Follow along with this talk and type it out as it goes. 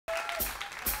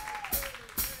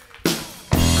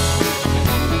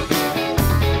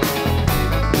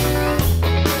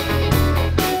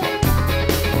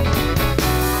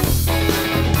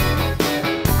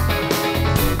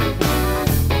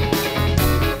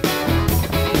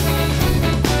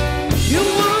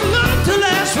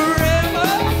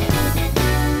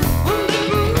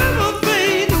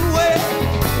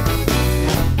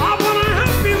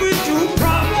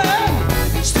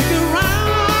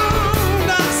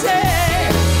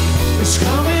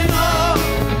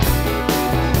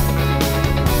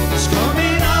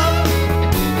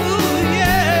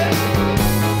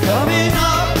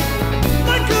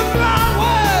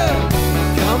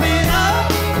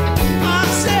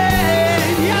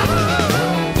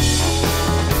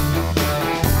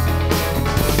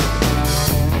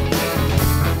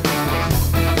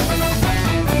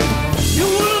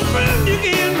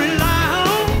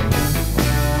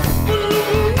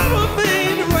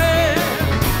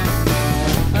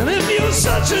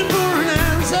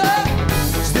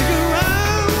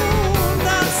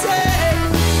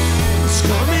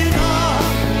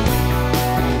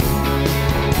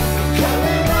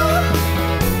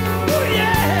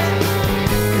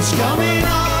It's coming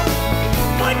up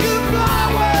like a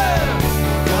flower,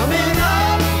 coming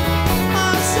up,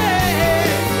 I say.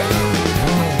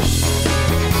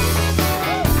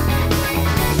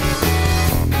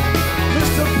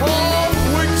 Mr. Paul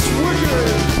Wicks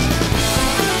Wicked.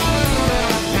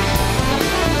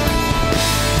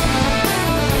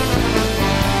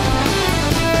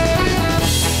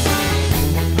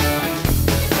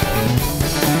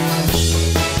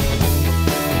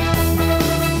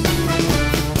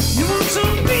 You want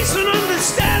some peace and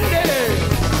understanding,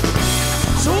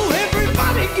 so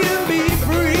everybody can be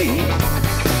free.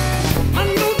 I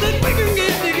know that we can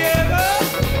get together,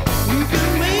 we can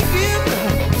make it,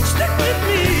 stick with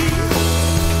me.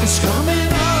 It's coming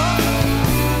up,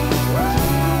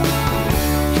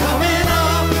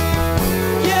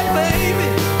 yeah baby,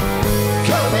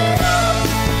 coming up,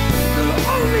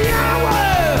 on the hour,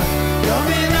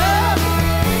 coming up,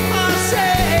 I say.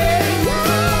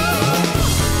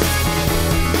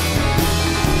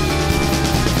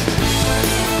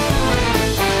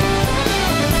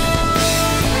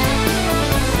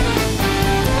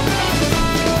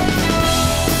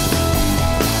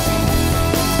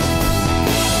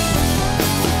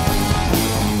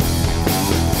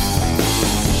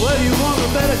 Well, you want a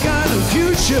better kind of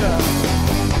future,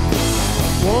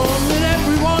 one that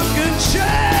everyone can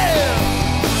share.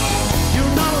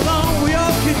 You're not alone, we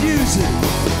all could use it.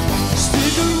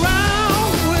 Stick around.